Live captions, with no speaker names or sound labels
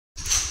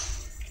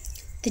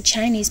The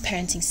Chinese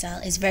parenting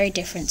style is very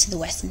different to the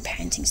Western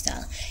parenting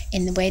style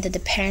in the way that the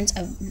parents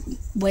are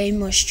way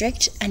more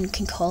strict and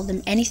can call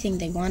them anything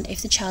they want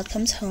if the child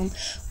comes home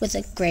with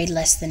a grade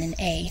less than an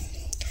A.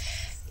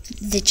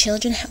 The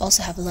children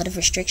also have a lot of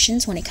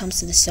restrictions when it comes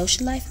to the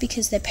social life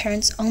because their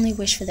parents only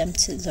wish for them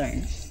to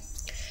learn.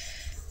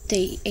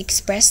 They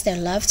express their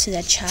love to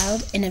their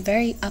child in a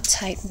very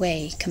uptight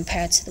way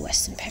compared to the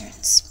Western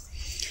parents.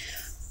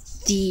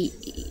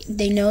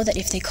 They know that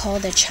if they call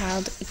their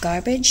child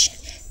garbage,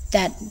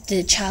 that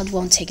the child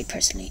won't take it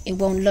personally. It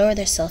won't lower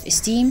their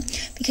self-esteem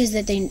because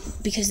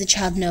the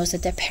child knows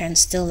that their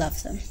parents still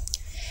love them.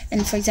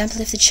 And for example,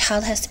 if the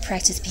child has to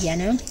practice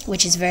piano,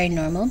 which is very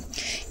normal,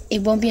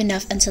 it won't be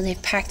enough until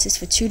they've practiced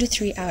for 2 to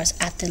 3 hours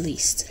at the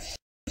least.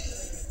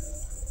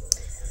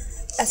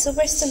 As a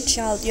Western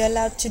child, you're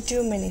allowed to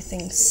do many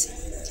things.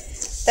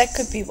 That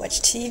could be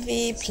watch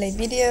TV, play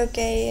video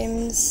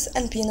games,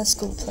 and be in a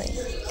school play.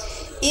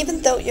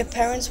 Even though your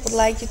parents would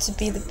like you to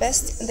be the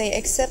best, they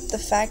accept the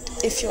fact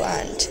if you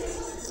aren't.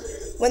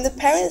 When the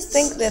parents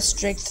think they're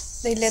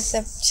strict, they let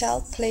their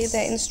child play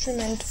their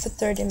instrument for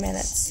 30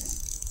 minutes.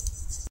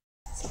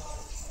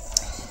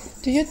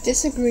 Do you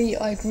disagree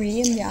or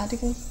agree in the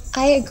article?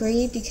 I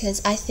agree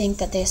because I think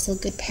that they're still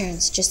good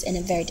parents, just in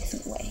a very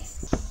different way.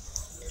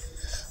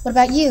 What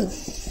about you?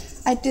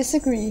 I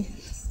disagree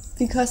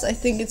because I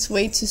think it's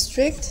way too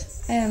strict.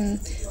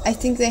 I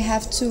think they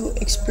have to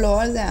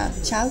explore their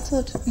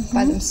childhood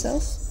by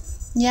themselves.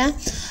 Yeah,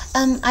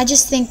 I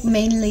just think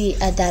mainly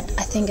that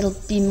I think it'll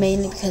be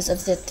mainly because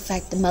of the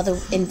fact the mother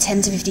in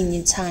 10 to 15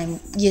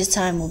 years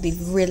time will be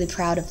really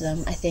proud of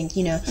them. I think,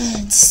 to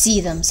see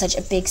them such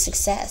a big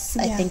success.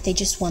 I think they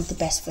just want the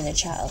best for their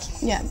child.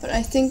 Yeah, but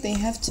I think they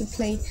have to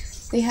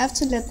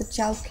let the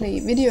child play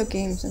video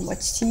games and watch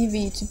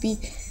TV to be,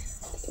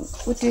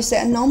 what do you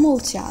say, a normal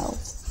child.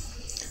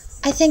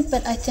 I think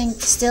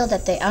still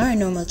that they are a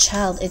normal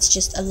child. It's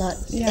just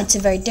it's a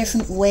very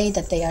different way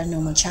that they are a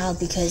normal child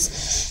because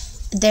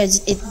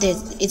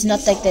it's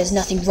not like there's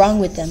nothing wrong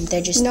with them.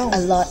 They're just a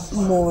lot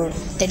more,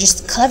 they're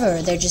just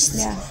clever. They're just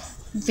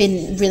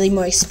been really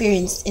more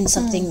experienced in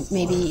something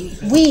maybe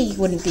we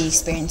wouldn't be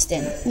experienced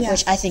in,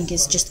 which I think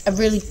is just a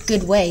really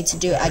good way to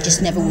do it. I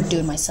just never would do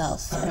it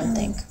myself, I don't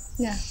think.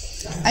 Yeah,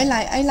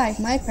 I like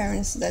my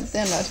parents that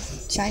they're not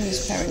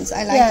Chinese parents.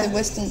 I like the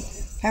Western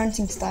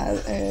parenting style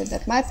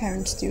that my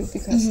parents do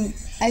because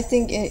I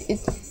think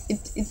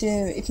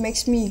it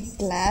makes me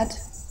glad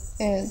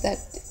that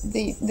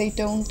they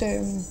don't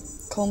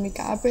call me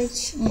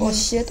garbage or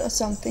shit or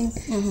something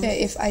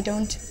if I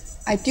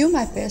do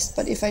my best,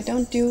 but if I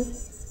don't do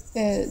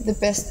the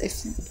best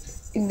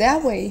in their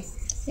way,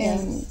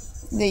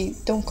 they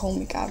don't call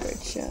me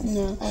garbage or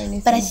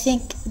anything. But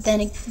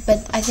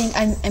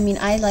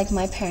I like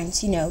my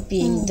parents,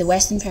 being the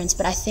Western parents,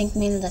 but I think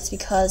mainly that's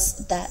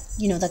because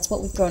that's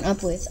what we've grown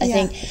up with. I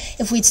think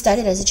if we'd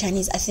started as a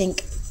Chinese, I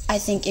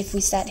think if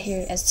we sat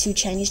here as two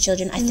Chinese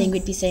children, I think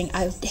we'd be saying,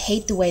 I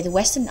hate the way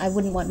I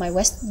wouldn't want my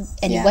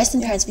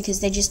Western parents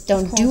because they just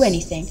don't do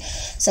anything.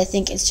 So I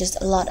think it's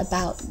just a lot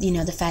about,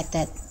 the fact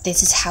that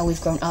this is how we've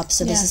grown up,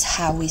 so this is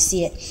how we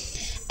see it.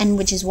 And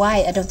which is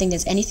why I don't think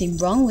there's anything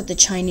wrong with the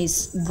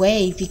Chinese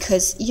way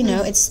because,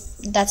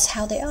 that's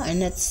how they are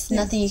and it's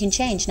nothing you can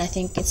change. And I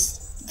think it's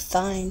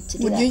fine to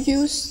do that.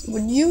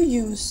 Would you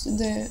use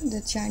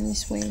the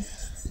Chinese way?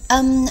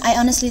 I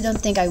honestly don't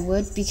think I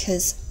would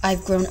because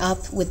I've grown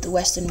up with the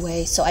Western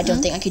way, so I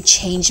don't think I could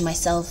change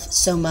myself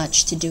so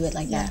much to do it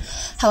like that.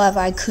 However,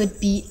 I could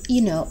be,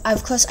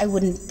 of course I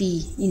wouldn't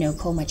be,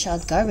 call my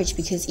child garbage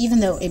because even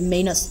though it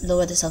may not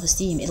lower their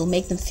self-esteem, it'll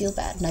make them feel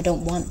bad and I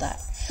don't want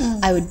that.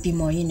 I would be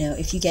more,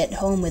 if you get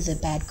home with a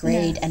bad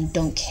grade and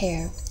don't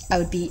care, I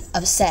would be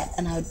upset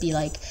and I would be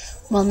like,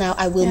 well, now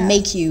I will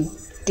make you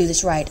do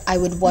this right. I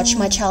would watch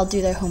my child do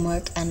their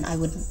homework and I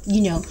would,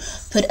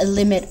 put a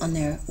limit on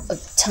their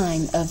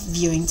time of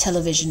viewing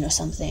television or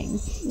something.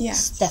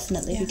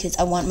 Definitely, because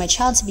I want my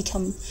child to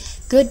become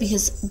good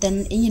because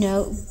then,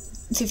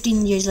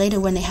 15 years later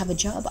when they have a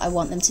job, I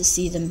want them to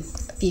see them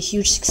be a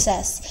huge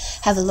success,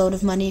 have a load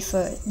of money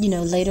for,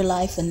 later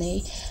life when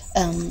they,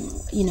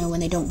 when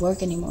they don't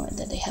work anymore,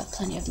 that they have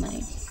plenty of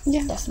money.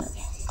 Yeah.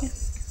 Definitely. Yeah.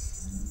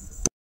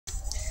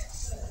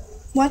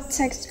 What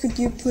text could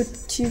you put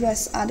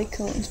Chiwa's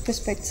article into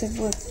perspective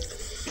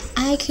with?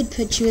 I could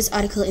put Chiwa's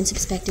article into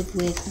perspective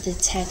with the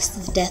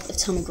text The Death of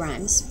Tommy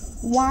Grimes.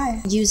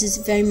 Why? Uses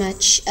very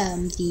much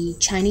the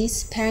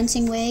Chinese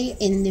parenting way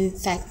in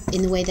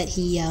the way that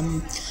he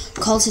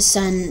calls his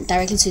son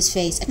directly to his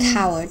face a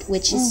coward,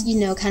 which is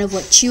kind of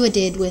what Chiwa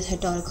did with her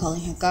daughter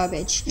calling her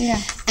garbage. Yeah.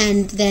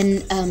 And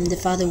then the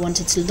father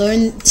wanted to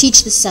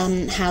teach the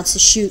son how to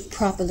shoot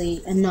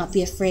properly and not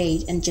be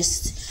afraid and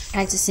just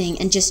practicing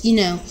and just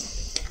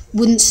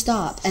wouldn't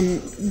stop.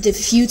 And the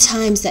few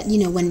times that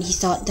when he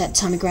thought that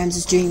Tommy Grimes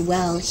was doing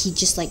well, he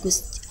just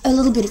was a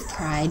little bit of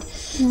pride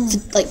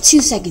for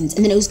 2 seconds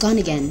and then it was gone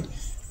again.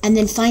 And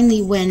then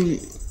finally when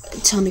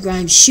Tommy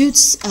Grimes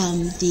shoots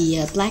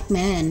the black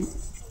man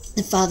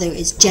the father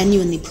is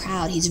genuinely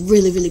proud. He's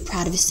really, really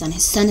proud of his son.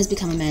 His son has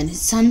become a man.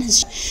 His son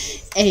has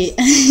a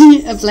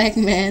a black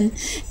man,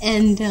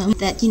 and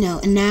that, you know,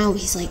 and now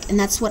he's like, and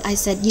that's what I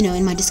said, you know,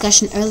 in my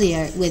discussion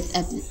earlier with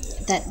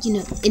that, you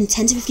know, in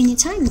 10 to 15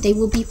 years time they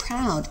will be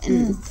proud.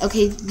 And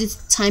okay, this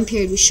time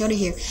period was shorter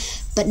here,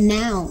 but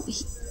now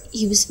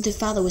the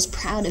father was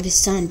proud of his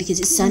son because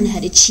his son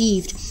had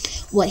achieved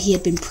what he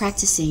had been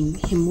practicing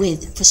him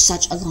with for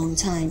such a long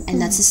time. And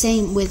that's the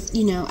same with,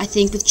 you know, I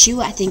think with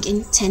Chua, I think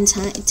in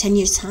 10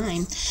 years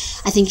time,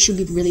 I think she'll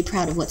be really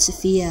proud of what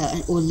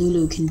Sophia or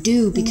Lulu can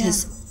do,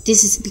 because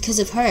this is because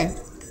of her.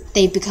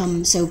 They've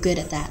become so good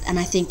at that. And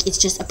I think it's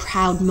just a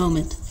proud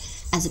moment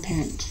as a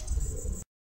parent.